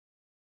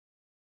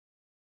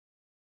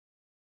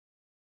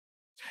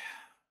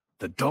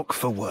The dock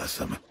for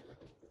Wortham.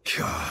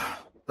 God,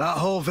 that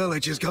whole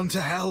village has gone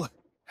to hell.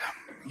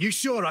 You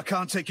sure I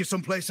can't take you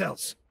someplace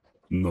else?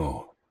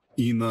 No.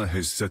 Ina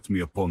has set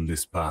me upon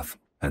this path,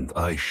 and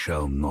I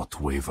shall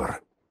not waver.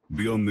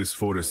 Beyond this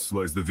forest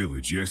lies the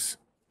village, yes?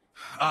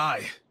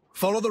 Aye.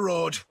 Follow the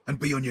road and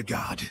be on your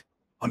guard.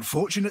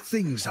 Unfortunate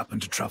things happen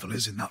to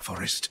travelers in that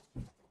forest.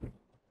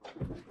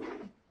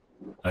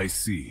 I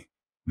see.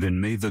 Then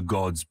may the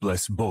gods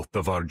bless both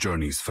of our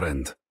journeys,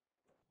 friend.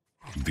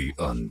 The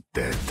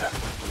undead.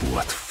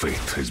 What fate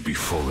has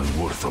befallen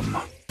Wortham?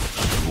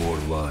 4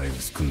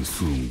 lives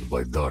consumed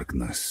by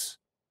darkness.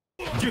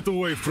 Get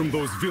away from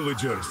those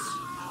villagers!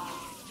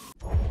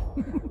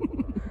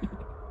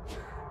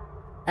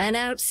 An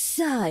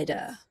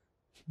outsider,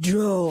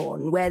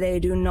 drawn where they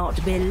do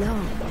not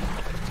belong.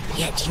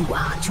 Yet you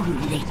are too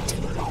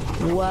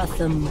late.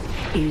 Wortham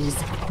is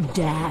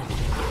dead.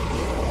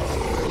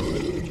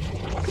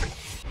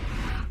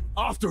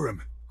 After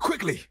him!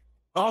 Quickly!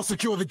 I'll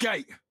secure the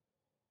gate!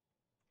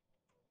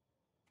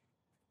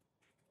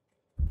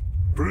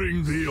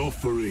 Bring the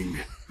offering.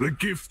 The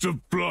gift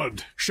of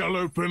blood shall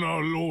open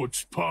our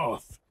Lord's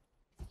path.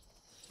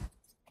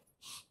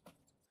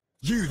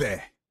 You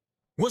there!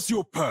 What's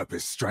your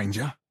purpose,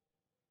 stranger?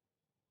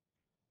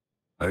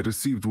 I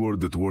received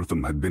word that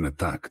Wortham had been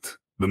attacked.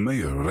 The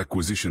mayor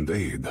requisitioned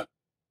aid.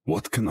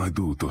 What can I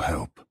do to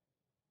help?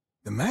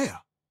 The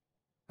mayor?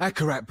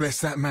 Akarat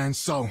bless that man's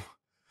soul.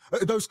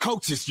 Those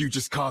cultists you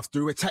just carved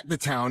through attacked the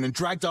town and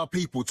dragged our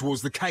people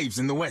towards the caves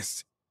in the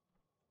west.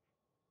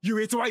 You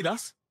here to aid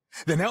us?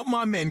 Then help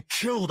my men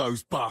kill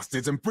those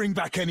bastards and bring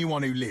back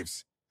anyone who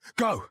lives.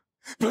 Go!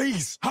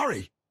 Please,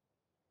 hurry!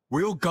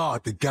 We'll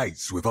guard the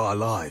gates with our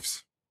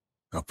lives.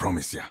 I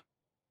promise you.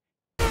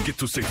 Get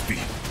to safety.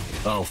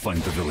 I'll find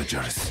the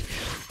villagers.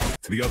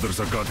 The others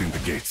are guarding the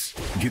gates.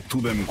 Get to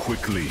them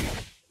quickly.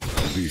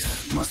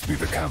 This must be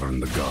the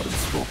cavern the guards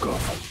spoke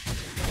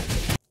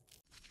of.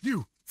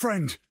 You,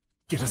 friend,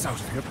 get us out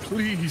of here,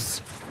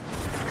 please.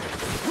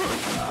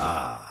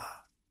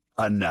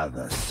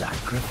 Another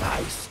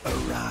sacrifice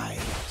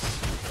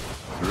arrives.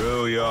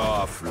 Through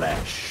your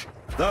flesh,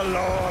 the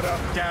Lord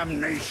of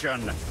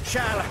Damnation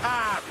shall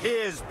have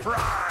his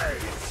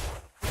prize.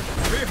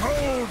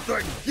 Behold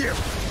the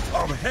gift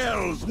of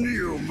Hell's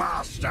new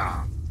master.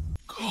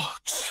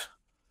 Gods.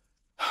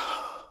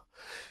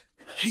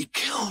 He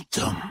killed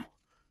them.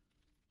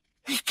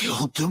 He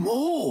killed them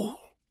all.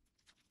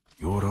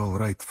 You're all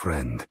right,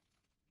 friend.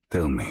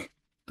 Tell me,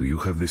 do you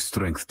have the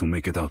strength to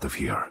make it out of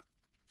here?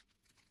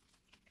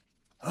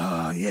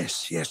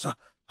 Yes,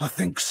 I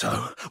think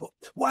so.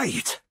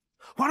 Wait,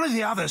 one of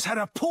the others had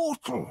a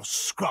portal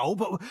scroll,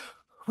 but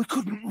we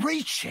couldn't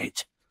reach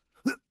it.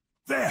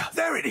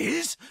 There it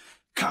is.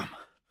 Come,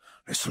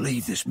 let's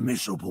leave this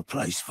miserable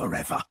place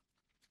forever.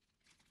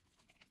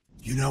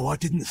 You know, I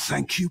didn't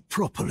thank you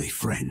properly,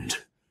 friend.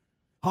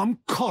 I'm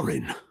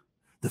Corin,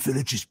 the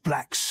village's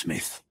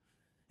blacksmith.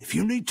 If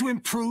you need to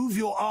improve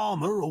your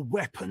armor or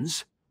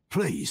weapons,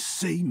 please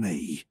see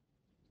me.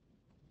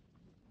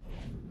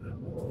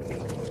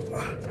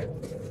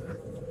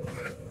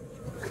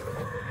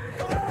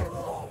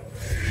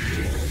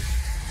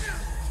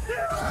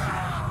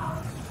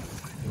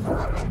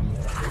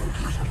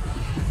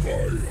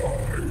 My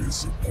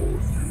eyes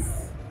upon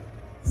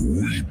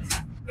you. Weep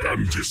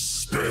and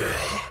despair,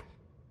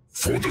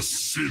 for the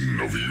sin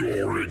of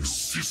your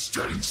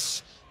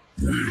existence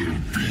will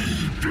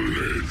be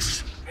bled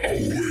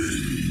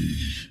away.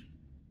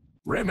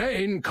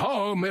 Remain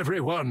calm,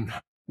 everyone.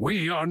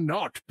 We are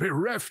not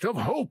bereft of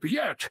hope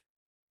yet.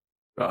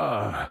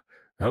 Ah,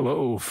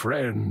 hello,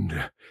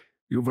 friend.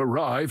 You've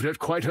arrived at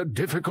quite a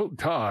difficult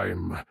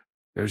time.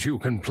 As you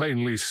can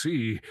plainly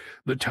see,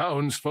 the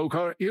townsfolk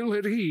are ill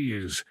at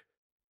ease,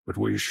 but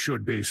we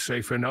should be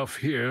safe enough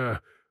here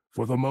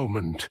for the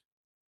moment.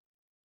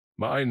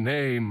 My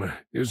name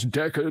is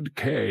Deckard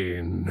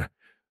Cain.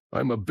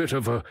 I'm a bit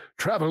of a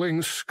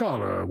traveling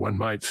scholar, one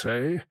might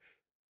say.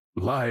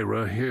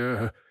 Lyra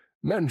here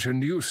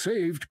mentioned you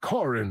saved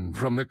Corin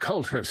from the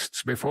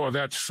cultists before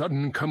that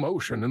sudden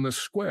commotion in the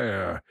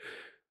square.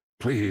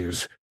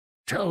 Please,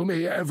 tell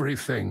me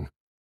everything.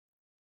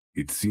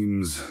 It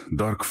seems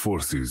dark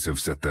forces have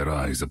set their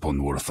eyes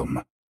upon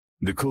Wortham.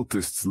 The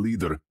cultists'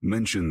 leader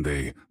mentioned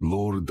a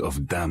Lord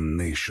of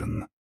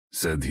Damnation,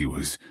 said he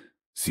was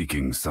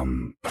seeking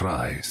some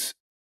prize.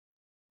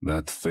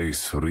 That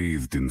face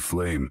wreathed in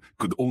flame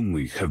could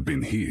only have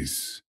been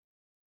his.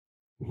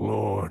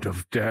 Lord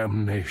of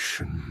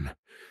Damnation.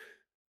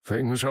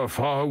 Things are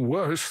far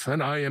worse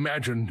than I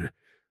imagined.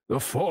 The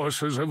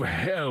forces of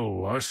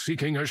hell are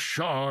seeking a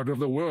shard of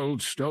the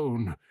World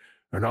Stone,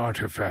 an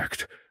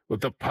artifact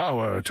with the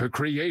power to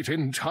create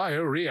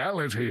entire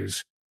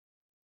realities.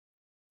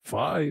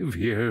 5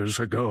 years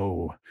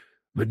ago,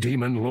 the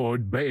demon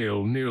lord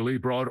Baal nearly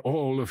brought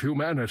all of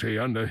humanity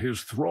under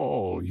his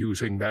thrall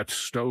using that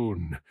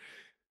stone.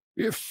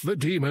 If the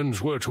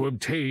demons were to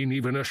obtain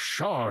even a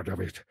shard of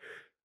it,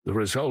 the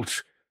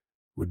results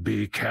would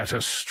be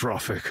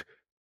catastrophic.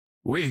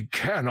 We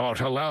cannot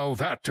allow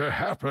that to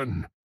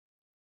happen.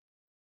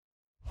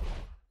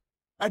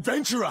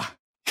 Adventurer!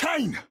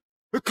 Kane!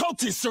 The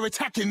cultists are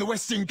attacking the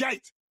western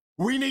gate!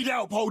 We need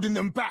help holding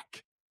them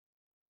back!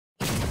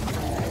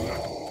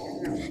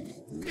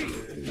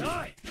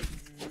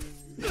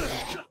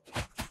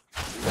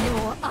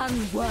 Your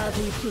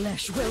unworthy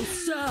flesh will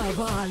serve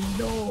our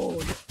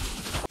lord.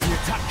 The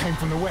attack came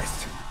from the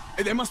west.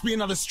 There must be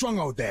another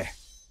stronghold there.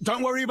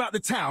 Don't worry about the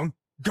town.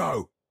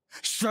 Go.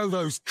 Show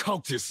those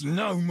cultists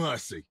no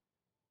mercy.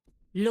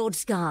 Lord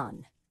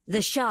Skarn,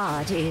 the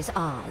shard is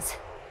ours,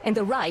 and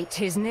the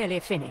rite is nearly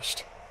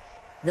finished.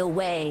 The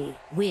way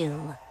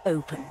will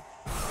open.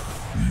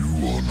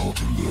 You are not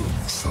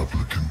alone,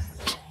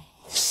 supplicant.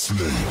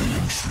 Slay the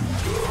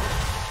intruder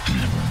in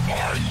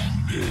my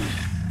name.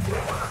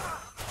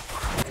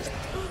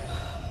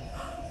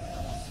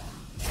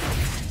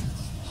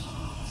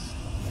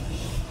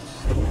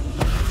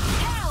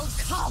 Hell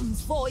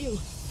comes for you!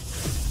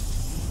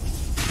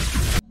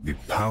 The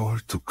power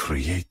to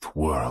create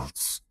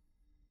worlds.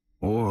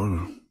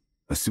 Or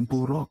a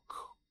simple rock.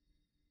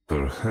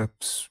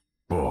 Perhaps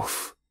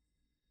both.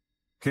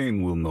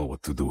 Kane will know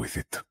what to do with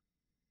it.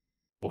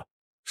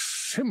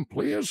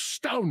 Simply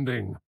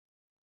astounding.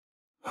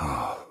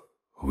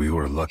 We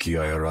were lucky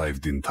I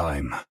arrived in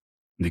time.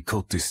 The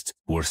cultists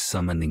were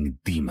summoning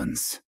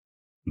demons.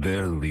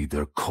 Their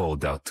leader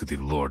called out to the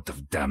Lord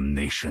of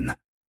Damnation,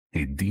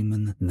 a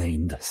demon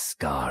named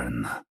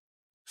Skarn.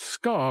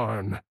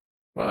 Skarn?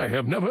 I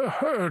have never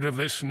heard of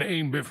this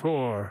name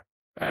before.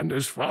 And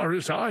as far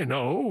as I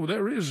know,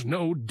 there is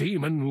no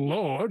demon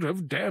Lord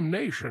of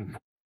Damnation.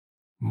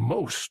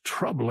 Most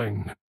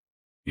troubling.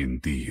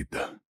 Indeed.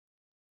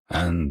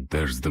 And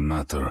there's the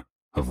matter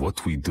of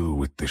what we do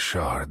with the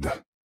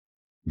shard.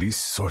 This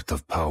sort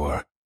of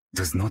power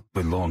does not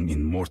belong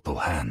in mortal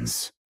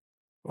hands.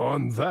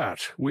 On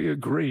that we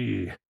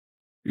agree.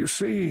 You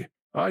see,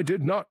 I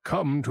did not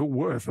come to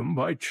Wortham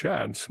by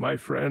chance, my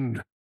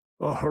friend.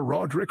 A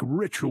Herodric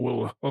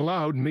ritual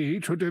allowed me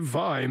to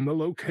divine the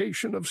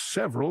location of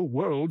several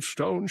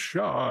Worldstone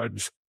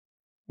shards.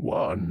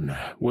 One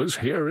was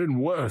here in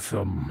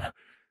Wortham.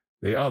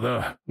 The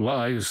other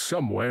lies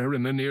somewhere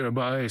in the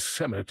nearby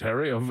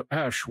cemetery of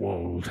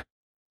Ashwold.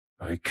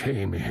 I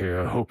came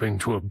here hoping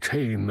to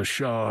obtain the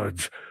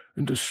shards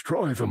and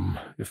destroy them,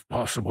 if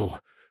possible,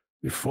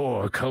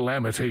 before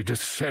calamity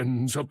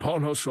descends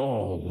upon us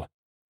all.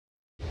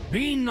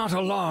 Be not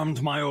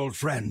alarmed, my old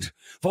friend,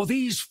 for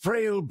these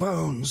frail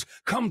bones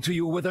come to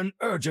you with an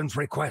urgent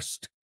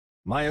request.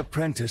 My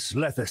apprentice,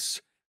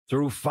 Lethis,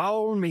 through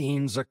foul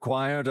means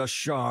acquired a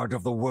shard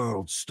of the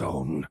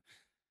Worldstone.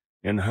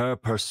 In her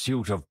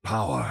pursuit of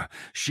power,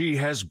 she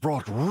has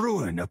brought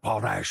ruin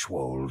upon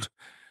Ashwold.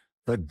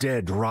 The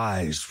dead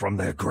rise from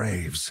their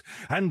graves,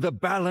 and the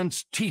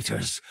balance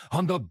teeters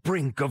on the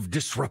brink of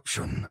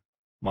disruption.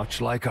 Much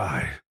like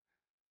I.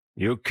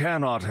 You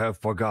cannot have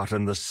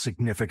forgotten the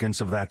significance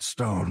of that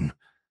stone,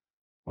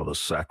 or the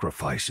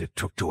sacrifice it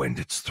took to end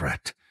its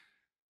threat.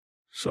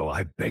 So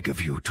I beg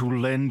of you to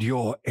lend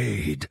your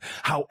aid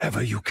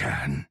however you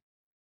can.